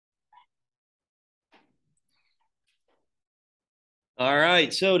All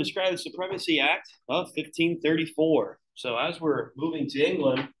right, so describe the Supremacy Act of 1534. So as we're moving to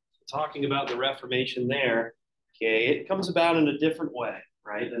England, talking about the Reformation there, okay, it comes about in a different way,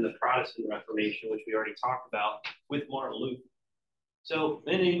 right, than the Protestant Reformation, which we already talked about with Martin Luther. So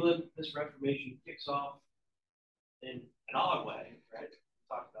in England, this Reformation kicks off in an odd way, right? We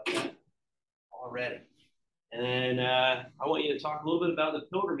talked about that already. And then I want you to talk a little bit about the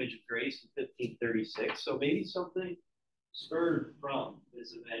Pilgrimage of Grace in 1536. So maybe something spurred from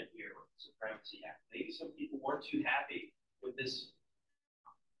this event here with the Supremacy Act. Maybe some people weren't too happy with this,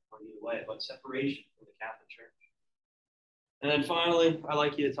 or either way, but separation from the Catholic Church. And then finally, I'd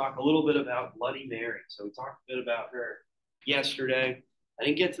like you to talk a little bit about Bloody Mary. So we talked a bit about her yesterday. I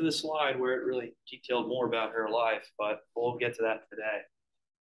didn't get to the slide where it really detailed more about her life, but we'll get to that today.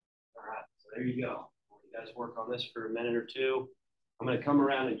 All right, so there you go. You guys work on this for a minute or two. I'm going to come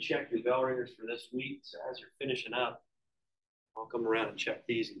around and check your bell ringers for this week. So as you're finishing up, I'll come around and check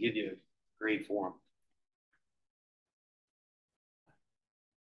these and give you a grade for them.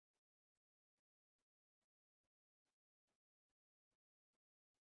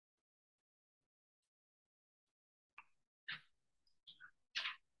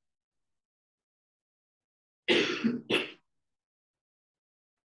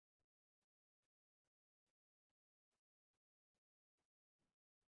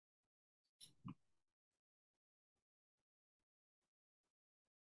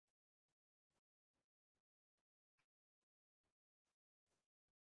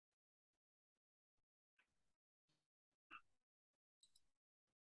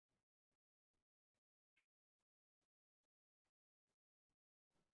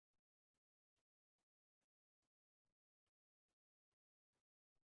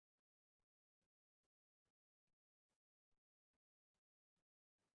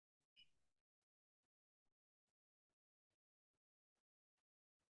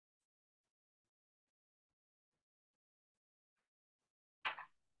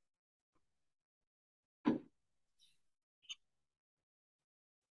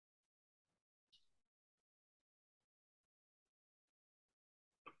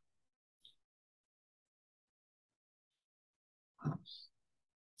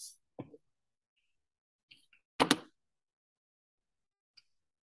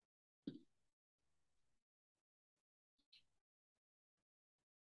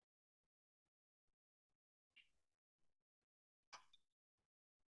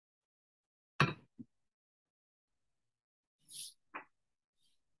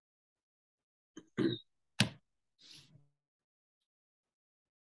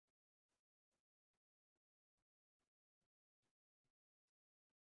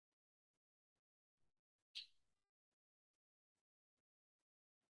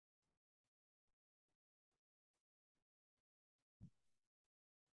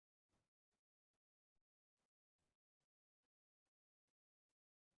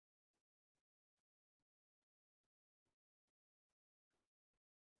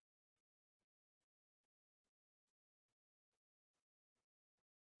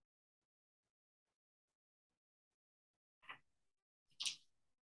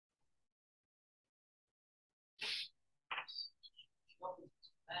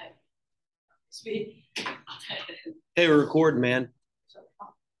 Hey, we're recording, man.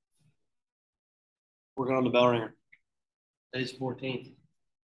 Working on the bell ringer. Today's 14th.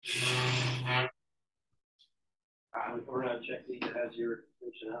 We're going to check these as you're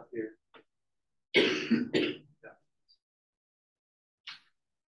finishing up here.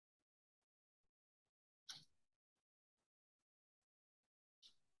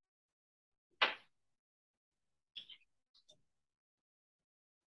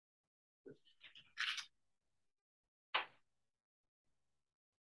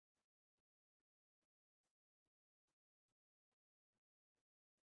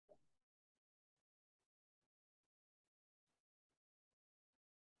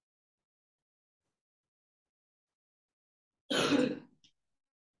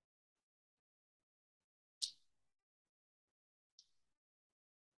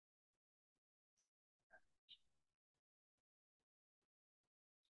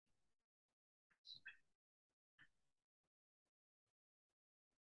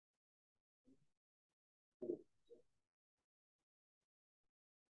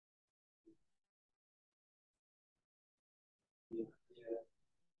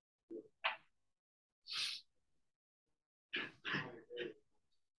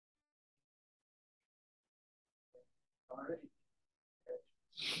 All right.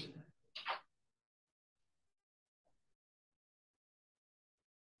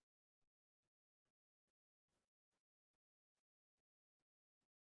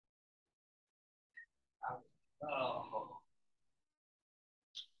 Oh.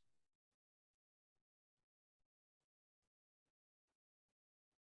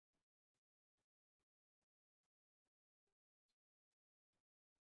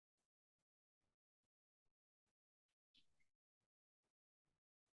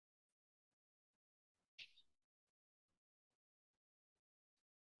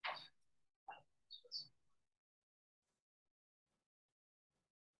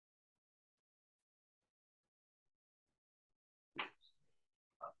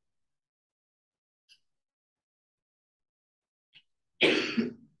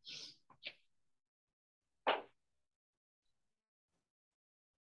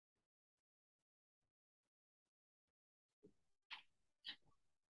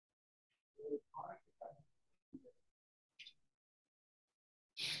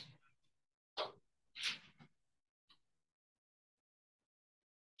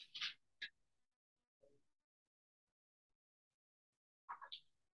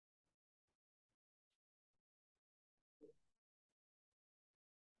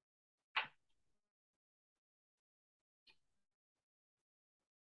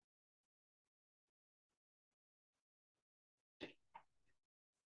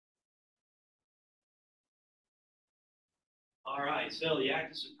 All right, so the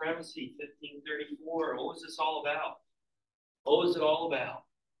Act of Supremacy, 1534. What was this all about? What was it all about?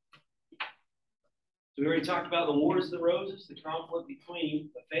 So we already talked about the Wars of the Roses, the conflict between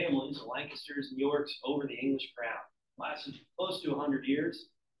the families, the Lancasters and Yorks, over the English crown. Lasted close to 100 years,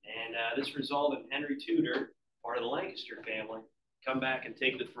 and this resulted in Henry Tudor, part of the Lancaster family, come back and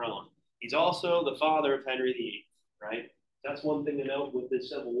take the throne. He's also the father of Henry VIII, right? That's one thing to note with this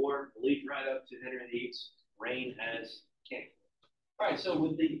Civil War, lead right up to Henry VIII's reign as king. All right, so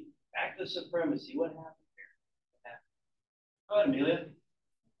with the Act of Supremacy, what happened here? Go ahead, Amelia.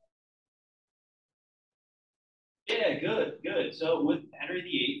 Yeah, good, good. So with Henry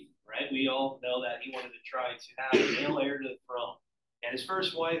VIII, right, we all know that he wanted to try to have a male heir to the throne. And his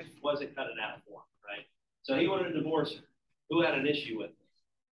first wife wasn't cutting out for him, right? So he wanted to divorce her. Who had an issue with it?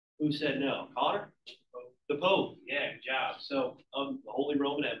 Who said no? Connor? The Pope. Yeah, good job. So the Holy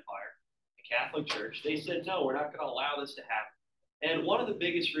Roman Empire, the Catholic Church, they said, no, we're not going to allow this to happen. And one of the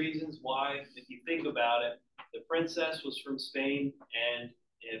biggest reasons why, if you think about it, the princess was from Spain, and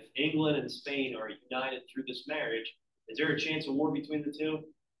if England and Spain are united through this marriage, is there a chance of war between the two?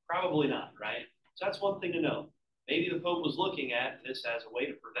 Probably not, right? So that's one thing to know. Maybe the Pope was looking at this as a way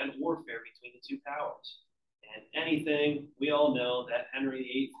to prevent warfare between the two powers. And anything, we all know that Henry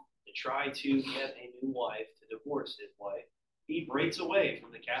VIII, to try to get a new wife, to divorce his wife, he breaks away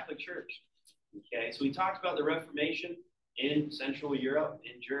from the Catholic Church. Okay, so we talked about the Reformation in Central Europe,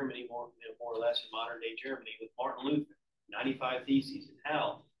 in Germany, more or less in modern day Germany, with Martin Luther, 95 Theses, and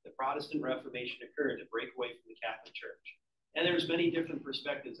how the Protestant Reformation occurred to break away from the Catholic Church. And there's many different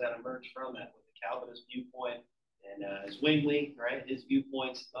perspectives that emerged from that, with the Calvinist viewpoint and Zwingli, right, his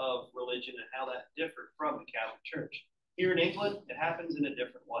viewpoints of religion and how that differed from the Catholic Church. Here in England, it happens in a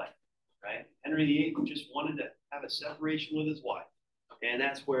different way, right? Henry VIII just wanted to have a separation with his wife, and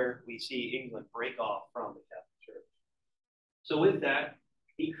that's where we see England break off from the Catholic Church. So with that,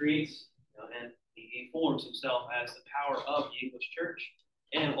 he creates, and he forms himself as the power of the English Church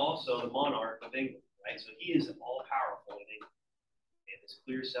and also the monarch of England, right? So he is all powerful in England, and this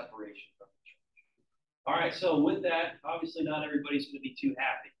clear separation from the church. All right, so with that, obviously not everybody's going to be too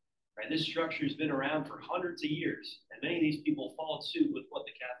happy, right? This structure has been around for hundreds of years, and many of these people followed suit with what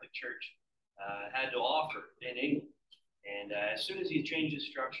the Catholic Church had to offer in England. And as soon as he changes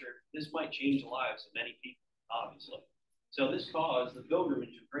structure, this might change the lives of many people, obviously. So this caused the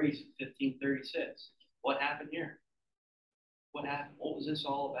Pilgrimage of Grace in 1536. What happened here? What happened? What was this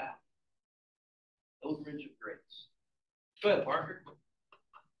all about? Pilgrimage of Grace. Go ahead, Parker.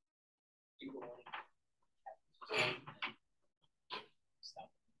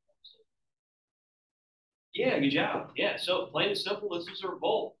 Yeah, good job. Yeah, so plain and simple, this was a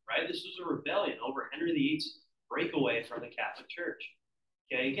revolt, right? This was a rebellion over Henry VIII's breakaway from the Catholic Church.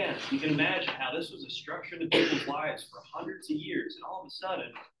 Okay, again, you can imagine how this was a structure in people's lives for hundreds of years, and all of a sudden,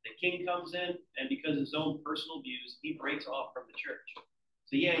 the king comes in, and because of his own personal views, he breaks off from the church.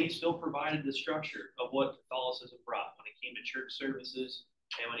 So yeah, he still provided the structure of what Catholicism brought when it came to church services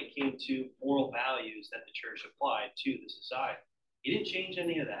and when it came to moral values that the church applied to the society. He didn't change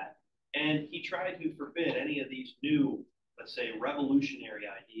any of that. And he tried to forbid any of these new, let's say, revolutionary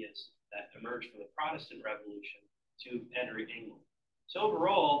ideas that emerged from the Protestant Revolution to enter England. So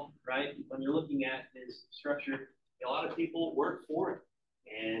overall, right, when you're looking at his structure, a lot of people worked for it,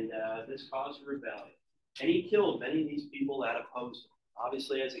 and this caused a rebellion. And he killed many of these people that opposed him,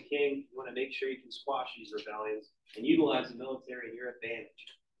 Obviously, as a king, you want to make sure you can squash these rebellions and utilize the military in your advantage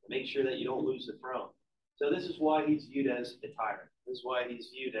to make sure that you don't lose the throne. So this is why he's viewed as a tyrant. This is why he's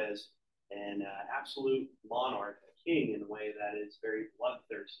viewed as an absolute monarch, a king in a way that is very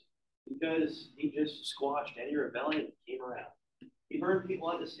bloodthirsty, because he just squashed any rebellion that came around. He burned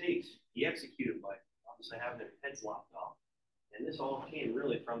people at the stakes. He executed by obviously having their heads lopped off. And this all came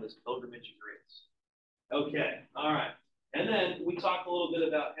really from this pilgrimage of grace. Okay, all right. And then we talked a little bit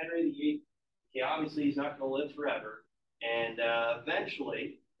about Henry VIII. Okay, obviously he's not going to live forever. And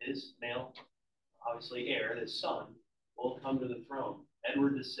eventually his male, obviously heir, his son, will come to the throne,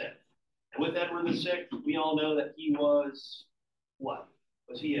 Edward VI. And with Edward VI, we all know that he was what?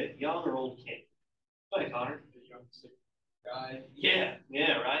 Was he a young or old king? Go ahead, Connor. A young, sick guy. Yeah,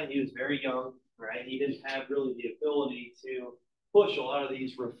 right. He was very young, right? He didn't have really the ability to push a lot of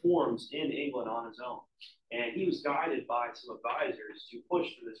these reforms in England on his own. And he was guided by some advisors to push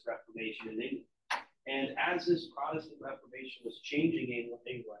for this Reformation in England. And as this Protestant Reformation was changing England,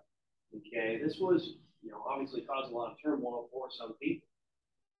 okay, this was, obviously causing a lot of turmoil for some people,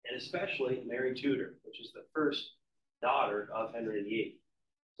 and especially Mary Tudor, which is the first daughter of Henry VIII.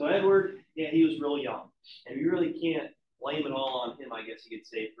 So Edward, he was real young, and you really can't blame it all on him, I guess you could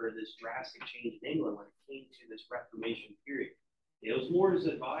say, for this drastic change in England when it came to this Reformation period. It was more his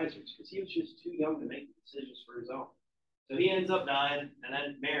advisors, because he was just too young to make decisions for his own. So he ends up dying, and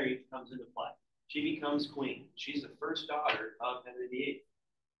then Mary comes into play. She becomes queen. She's the first daughter of Henry VIII.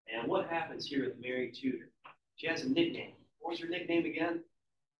 And what happens here with Mary Tudor? She has a nickname. What was her nickname again?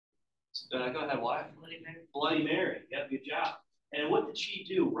 Go ahead, what? Bloody Mary. Bloody Mary. Yeah, good job. And what did she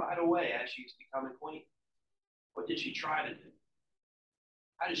do right away as she was becoming queen? What did she try to do?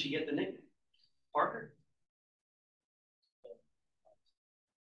 How did she get the nickname? Parker?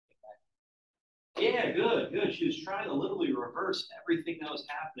 Yeah, good. She was trying to literally reverse everything that was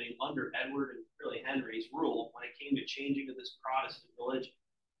happening under Edward and really Henry's rule when it came to changing to this Protestant religion.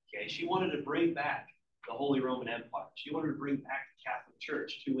 Okay, she wanted to bring back the Holy Roman Empire. She wanted to bring back the Catholic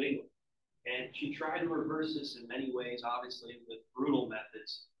Church to England. And she tried to reverse this in many ways, obviously, with brutal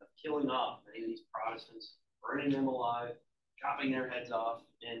methods of killing off many of these Protestants, burning them alive, chopping their heads off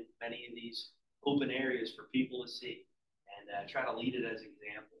in many of these open areas for people to see, and try to lead it as an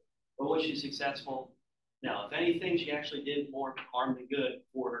example. But was she successful? No. If anything, she actually did more harm than good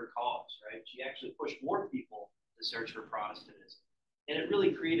for her cause, right? She actually pushed more people to search for Protestantism. And it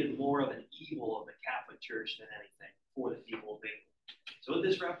really created more of an evil of the Catholic Church than anything for the people of England. So with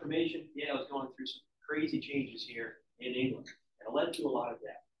this Reformation, it was going through some crazy changes here in England. And it led to a lot of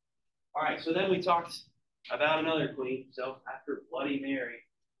death. All right, so then we talked about another queen. So after Bloody Mary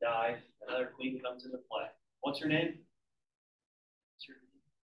died, another queen comes into play. What's her name?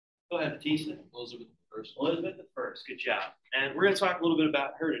 Go ahead, Batista. Elizabeth I. Elizabeth I. Good job. And we're going to talk a little bit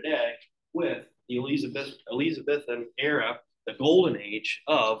about her today with the Elizabethan era, the golden age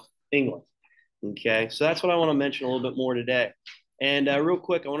of England. Okay, so that's what I want to mention a little bit more today. And real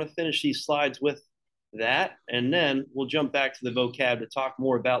quick, I want to finish these slides with that, and then we'll jump back to the vocab to talk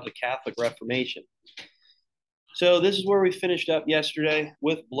more about the Catholic Reformation. So this is where we finished up yesterday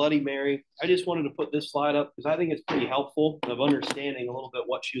with Bloody Mary. I just wanted to put this slide up because I think it's pretty helpful of understanding a little bit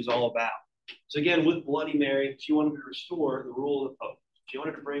what she was all about. So again, with Bloody Mary, she wanted to restore the rule of the Pope. She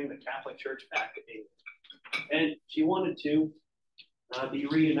wanted to bring the Catholic Church back to England. And she wanted to be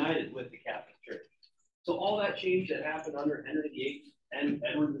reunited with the Catholic Church. So all that change that happened under Henry VIII and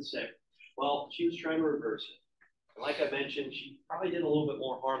Edward VI, well, she was trying to reverse it. And like I mentioned, she probably did a little bit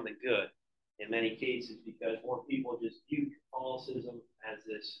more harm than good in many cases, because more people just viewed Catholicism as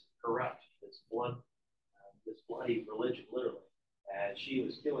this corrupt, this bloody religion, literally, as she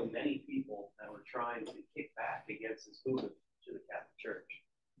was killing many people that were trying to kick back against this movement to the Catholic Church.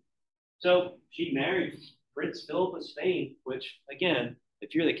 So she married Prince Philip of Spain, which, again,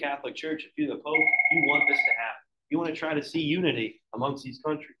 if you're the Catholic Church, if you're the Pope, you want this to happen. You want to try to see unity amongst these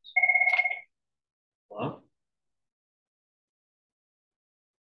countries. Well,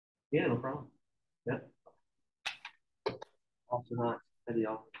 yeah, no problem. Yeah. Off the knot.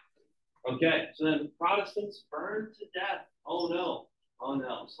 Okay, so then Protestants burned to death. Oh no. Oh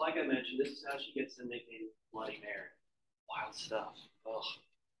no. So like I mentioned, this is how she gets the nickname Bloody Mary. Wild stuff. Ugh.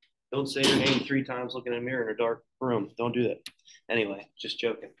 Don't say her name 3 times looking in a mirror in a dark room. Don't do that. Anyway, just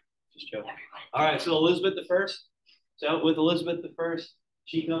joking. All right, so Elizabeth I. So with Elizabeth I,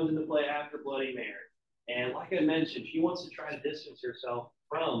 she comes into play after Bloody Mary. And like I mentioned, she wants to try to distance herself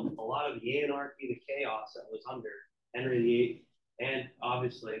from a lot of the anarchy, the chaos that was under Henry VIII, and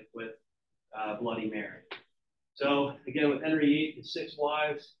obviously with Bloody Mary. So again, with Henry VIII, his 6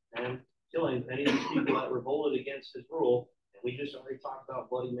 wives, and killing many of the people that revolted against his rule, And we just already talked about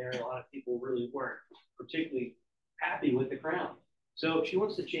Bloody Mary. A lot of people really weren't particularly happy with the crown. So she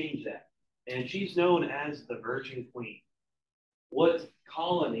wants to change that. And she's known as the Virgin Queen. What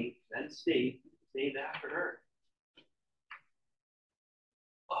colony, then state, is named after her?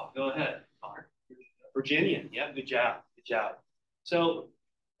 Oh, go ahead, Connor. Virginia. Yeah, good job. Good job. So,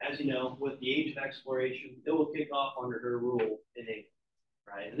 as you know, with the age of exploration, it will kick off under her rule in England,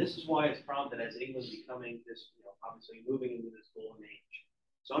 right? And this is why it's prompted as England becoming this, obviously moving into this golden age.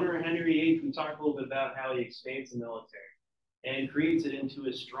 So under Henry VIII, we talked a little bit about how he expands the military and creates it into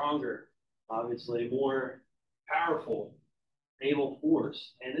a stronger, obviously more powerful naval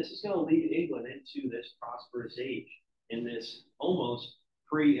force. And this is going to lead England into this prosperous age in this almost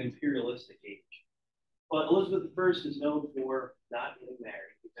pre-imperialistic age. But Elizabeth I is known for not getting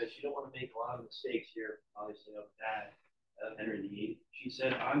married because she don't want to make a lot of mistakes here, obviously, of that of Henry VIII. She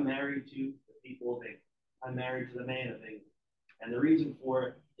said, I'm married to the people of England. I'm married to the man of England. And the reason for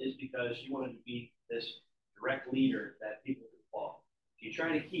it is because she wanted to be this direct leader that people could follow. She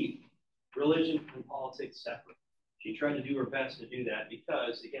tried to keep religion and politics separate. She tried to do her best to do that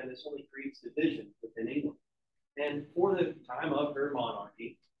because, again, this only creates division within England. And for the time of her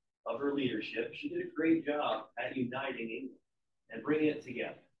monarchy, of her leadership, she did a great job at uniting England and bringing it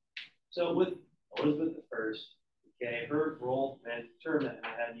together. So with Elizabeth I, okay, her role and term that I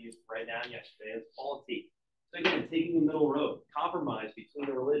had used right now yesterday is polity. So again, taking the middle road, compromise between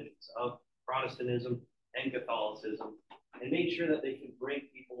the religions of Protestantism and Catholicism, and make sure that they can bring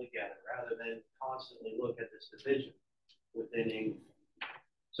people together rather than constantly look at this division within England.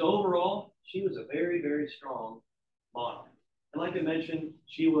 So overall, she was a very, very strong monarch. And like I mentioned,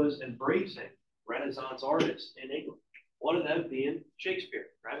 she was embracing Renaissance artists in England. One of them being Shakespeare,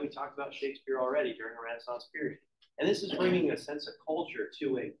 right? We talked about Shakespeare already during the Renaissance period. And this is bringing a sense of culture to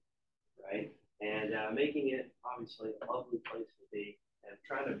England, right? And making it, obviously, a lovely place to be and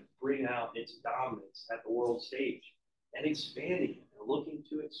trying to bring out its dominance at the world stage and expanding it and looking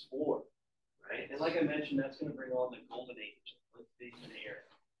to explore, right? And like I mentioned, that's going to bring on the golden age. Let's be in the air.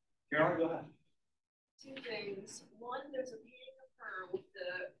 Caroline, go ahead. Two things. One, there's a painting of her with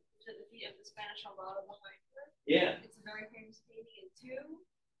the feet of the Spanish Armada behind her. Yeah. It's a very famous painting. And two,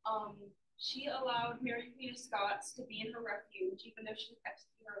 she allowed Mary Queen of Scots to be in her refuge, even though she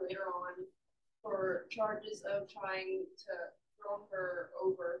executed her later on for charges of trying to throw her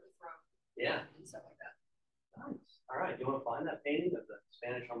over the throne. Yeah. And stuff like that. Nice. All right. You want to find that painting of the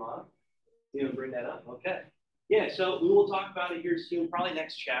Spanish Armada? You want to bring that up? Okay. Yeah, so we will talk about it here soon, probably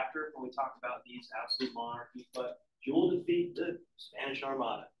next chapter when we talk about these absolute monarchies, but she will defeat the Spanish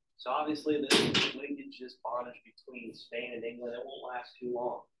Armada. So obviously this linkage, this bondage between Spain and England, it won't last too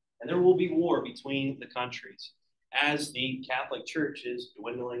long. And there will be war between the countries as the Catholic Church is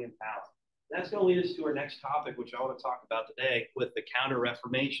dwindling in power. That's going to lead us to our next topic, which I want to talk about today with the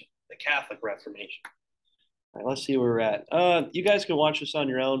Counter-Reformation, the Catholic Reformation. All right, let's see where we're at. You guys can watch this on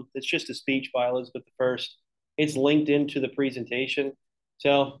your own. It's just a speech by Elizabeth I. It's linked into the presentation.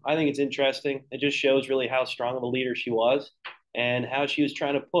 So I think it's interesting. It just shows really how strong of a leader she was and how she was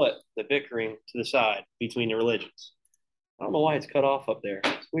trying to put the bickering to the side between the religions. I don't know why it's cut off up there.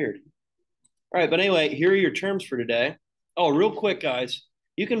 It's weird. All right, but anyway, here are your terms for today. Oh, real quick, guys.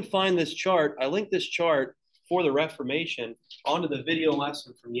 You can find this chart. I linked this chart for the Reformation onto the video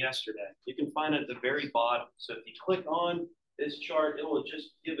lesson from yesterday. You can find it at the very bottom. So if you click on this chart, it will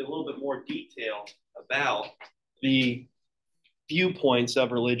just give a little bit more detail about the viewpoints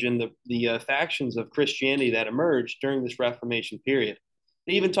of religion, the factions of Christianity that emerged during this Reformation period.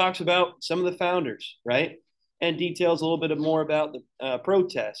 It even talks about some of the founders, right? And details a little bit more about the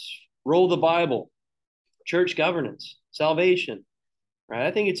protests, role of the Bible, church governance, salvation, right?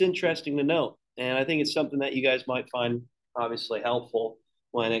 I think it's interesting to note. And I think it's something that you guys might find obviously helpful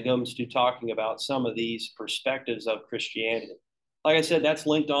when it comes to talking about some of these perspectives of Christianity. Like I said, that's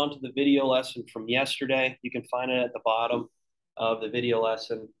linked onto the video lesson from yesterday. You can find it at the bottom of the video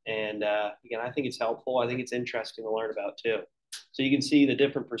lesson. And again, I think it's helpful. I think it's interesting to learn about too. So you can see the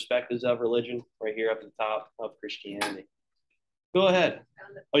different perspectives of religion right here up at the top of Christianity. Go ahead.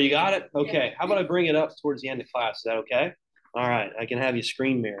 Oh, you got it? Okay. How about I bring it up towards the end of class? Is that okay? All right. I can have you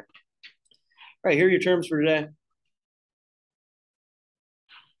screen mirror. All right. Here are your terms for today.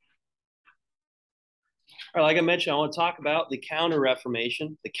 All right, like I mentioned, I want to talk about the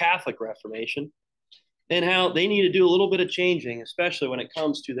Counter-Reformation, the Catholic Reformation, and how they need to do a little bit of changing, especially when it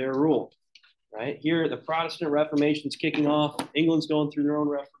comes to their rule. Right here, the Protestant Reformation is kicking off. England's going through their own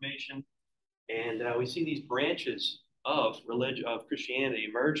Reformation, and we see these branches of religion, of Christianity,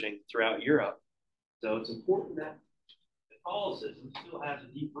 emerging throughout Europe. So it's important that Catholicism still has a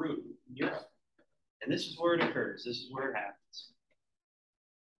deep root in Europe. And And this is where it occurs. This is where it happens.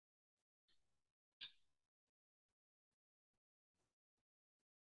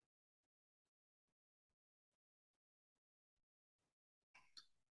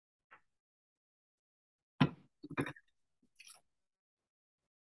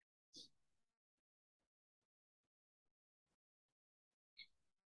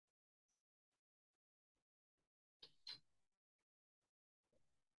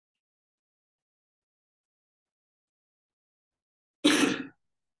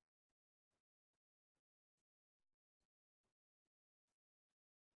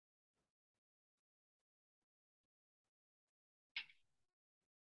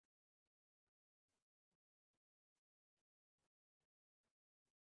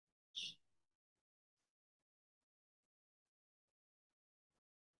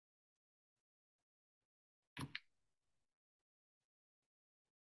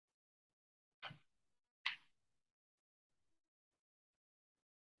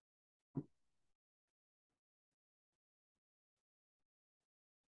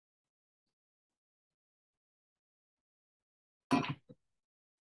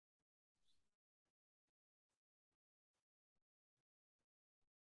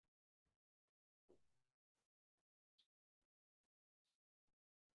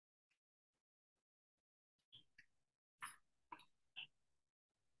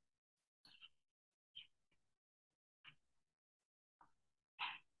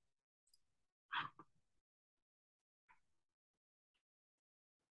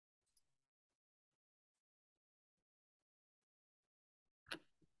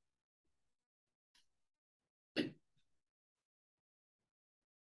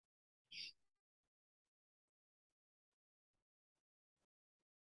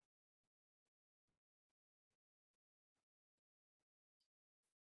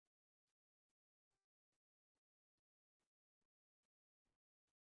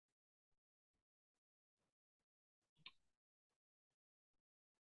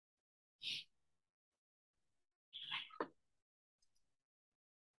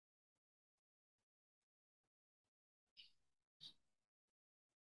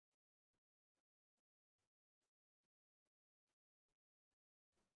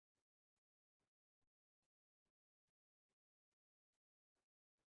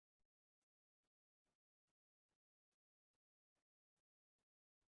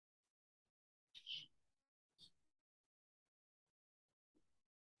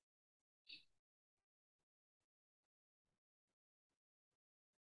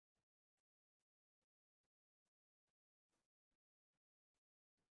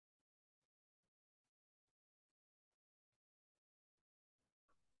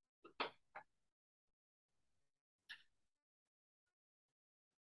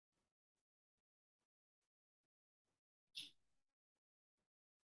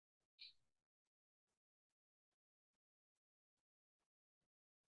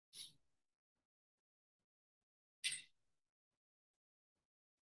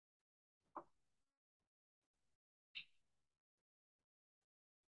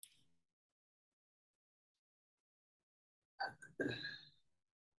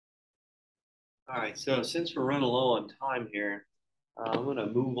 All right, so since we're running low on time here, I'm going to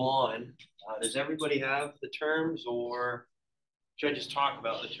move on. Does everybody have the terms, or should I just talk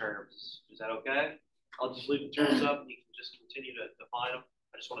about the terms? Is that okay? I'll just leave the terms up and you can just continue to define them.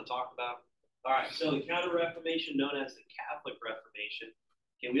 I just want to talk about. All right, so the Counter Reformation, known as the Catholic Reformation.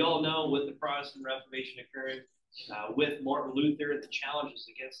 Okay, we all know with the Protestant Reformation occurring, with Martin Luther, the challenges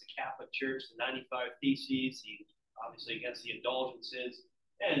against the Catholic Church, the 95 Theses, obviously against the indulgences,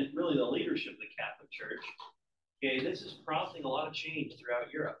 and really the leadership of the Catholic Church. Okay, this is prompting a lot of change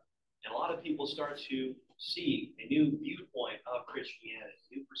throughout Europe. And a lot of people start to see a new viewpoint of Christianity,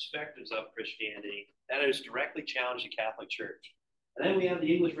 new perspectives of Christianity that is directly challenged the Catholic Church. And then we have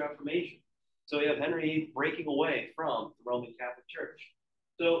the English Reformation. So we have Henry VIII breaking away from the Roman Catholic Church.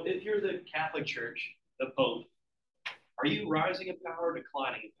 So if you're the Catholic Church, the Pope, are you rising in power or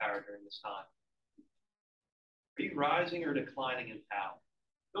declining in power during this time? Are you rising or declining in power?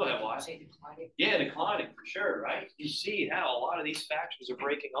 Go ahead, Wyatt. Say declining. Yeah, declining for sure, right? You see how a lot of these factions are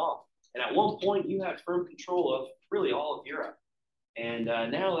breaking off. And at one point, you had firm control of really all of Europe. And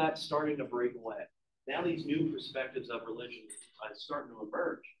now that's starting to break away. Now these new perspectives of religion are starting to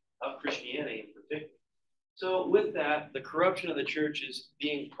emerge, of Christianity in particular. So with that, the corruption of the church is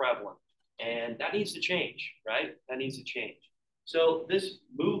being prevalent. And that needs to change, right? That needs to change. So this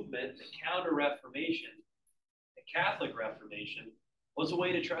movement, the Counter-Reformation, the Catholic Reformation, was a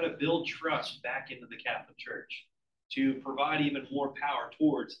way to try to build trust back into the Catholic Church, to provide even more power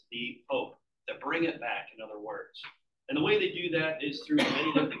towards the Pope, the bring it back, in other words. And the way they do that is through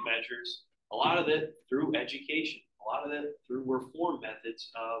many different measures, a lot of it through education, a lot of it through reform methods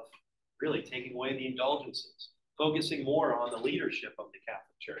of really taking away the indulgences, focusing more on the leadership of the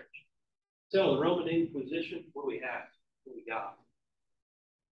Catholic Church. So the Roman Inquisition, what do we have? What do we got?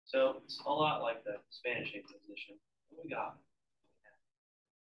 So it's a lot like the Spanish Inquisition. What do we got?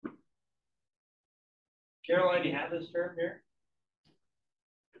 Caroline, do you have this term here?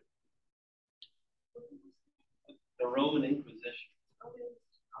 The Roman Inquisition.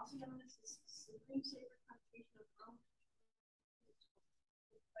 Also known as the Supreme Sacred Congregation of Rome.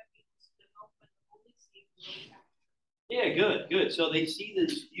 Yeah, good, good. So they see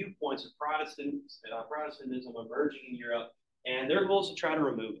these viewpoints of Protestantism emerging in Europe, and their goal is to try to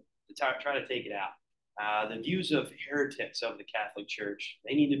remove it, to try to take it out. The views of heretics of the Catholic Church,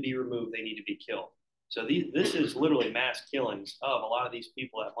 they need to be removed, they need to be killed. So this is literally mass killings of a lot of these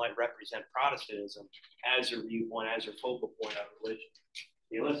people that might represent Protestantism as their viewpoint, as their focal point of religion.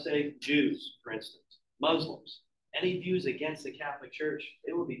 Let's say Jews, for instance, Muslims, any views against the Catholic Church,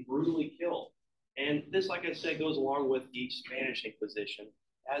 they would be brutally killed. And this, like I said, goes along with the Spanish Inquisition,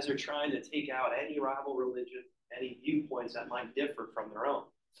 as they're trying to take out any rival religion, any viewpoints that might differ from their own.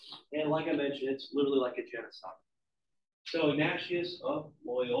 And like I mentioned, it's literally like a genocide. So Ignatius of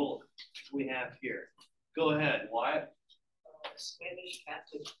Loyola, we have here. Go ahead, Wyatt. Spanish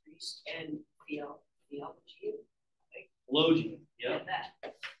Catholic priest and theologian. Theologian, yeah.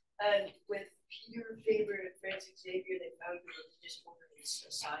 That. And with Peter Faber and Francis Xavier, they founded a religious order in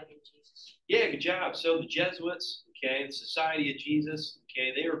Society of Jesus. Yeah, good job. So the Jesuits, okay, the Society of Jesus,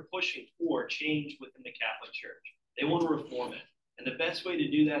 okay, they were pushing for change within the Catholic Church. They want to reform it. And the best way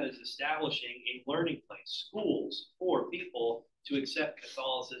to do that is establishing a learning place, schools for people to accept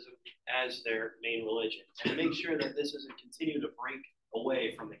Catholicism as their main religion, and to make sure that this doesn't continue to break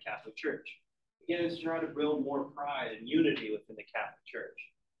away from the Catholic Church. Again, it's trying to build more pride and unity within the Catholic Church.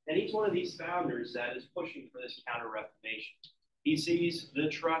 And he's one of these founders that is pushing for this counter-reformation. He sees the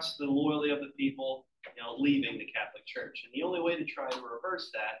trust, the loyalty of the people, leaving the Catholic Church. And the only way to try to reverse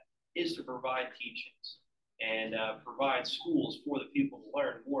that is to provide teachings and provide schools for the people to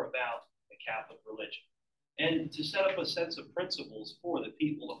learn more about the Catholic religion, and to set up a sense of principles for the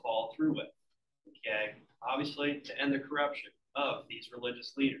people to follow through with. Okay, obviously to end the corruption of these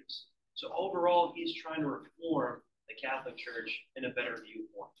religious leaders. So overall, he's trying to reform the Catholic Church in a better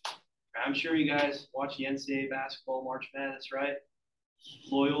viewpoint. I'm sure you guys watch the NCAA basketball March Madness, right?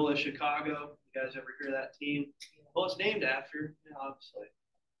 Loyola Chicago. You guys ever hear of that team? Well, it's named after, obviously,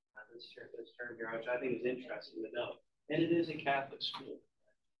 this term here, which I think is interesting to know. And it is a Catholic school.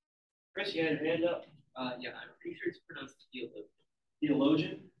 Chris, you had your hand up. Yeah, I'm pretty sure it's pronounced theologian.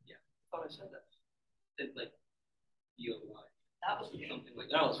 Theologian? Yeah. I thought I said that. It's like D-O-Y. That was Something like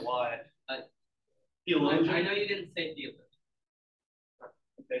that. Was why. Theologian. I know you didn't say theologian.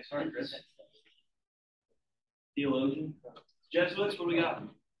 Okay, sorry, Chris. Theologian. Jesuits, what do we got?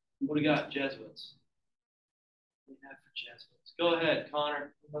 What do we got? Jesuits. What do we have for Jesuits? Go ahead,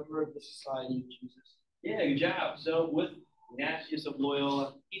 Connor. Member of the Society of Jesus. Yeah, good job. So with Ignatius of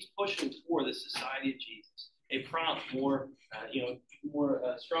Loyola, he's pushing for the Society of Jesus, a prompt,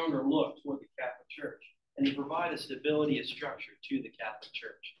 stronger look toward the Catholic Church, and to provide a stability, a structure to the Catholic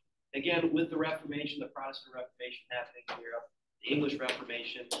Church. Again, with the Reformation, the Protestant Reformation happening in Europe, the English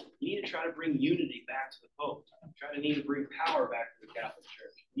Reformation, you need to try to bring unity back to the Pope. Need to bring power back to the Catholic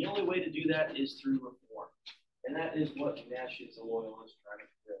Church. The only way to do that is through reform, and that is what Ignatius of Loyola is trying to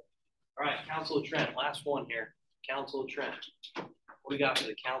do. All right, Council of Trent, last one here. Council of Trent. What do we got for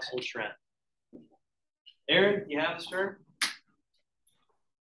the Council of Trent? Aaron, you have this term?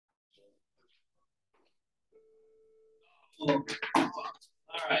 All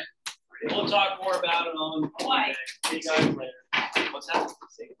right. We'll talk more about it on Monday. See you guys later. What's that?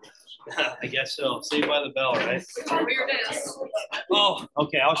 I guess so. Saved by the Bell, right? Oh,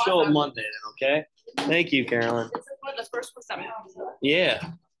 okay. I'll show it Monday then, okay? Thank you, Carolyn. It's one of the first ones that we have.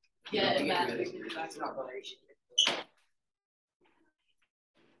 Yeah. Yeah,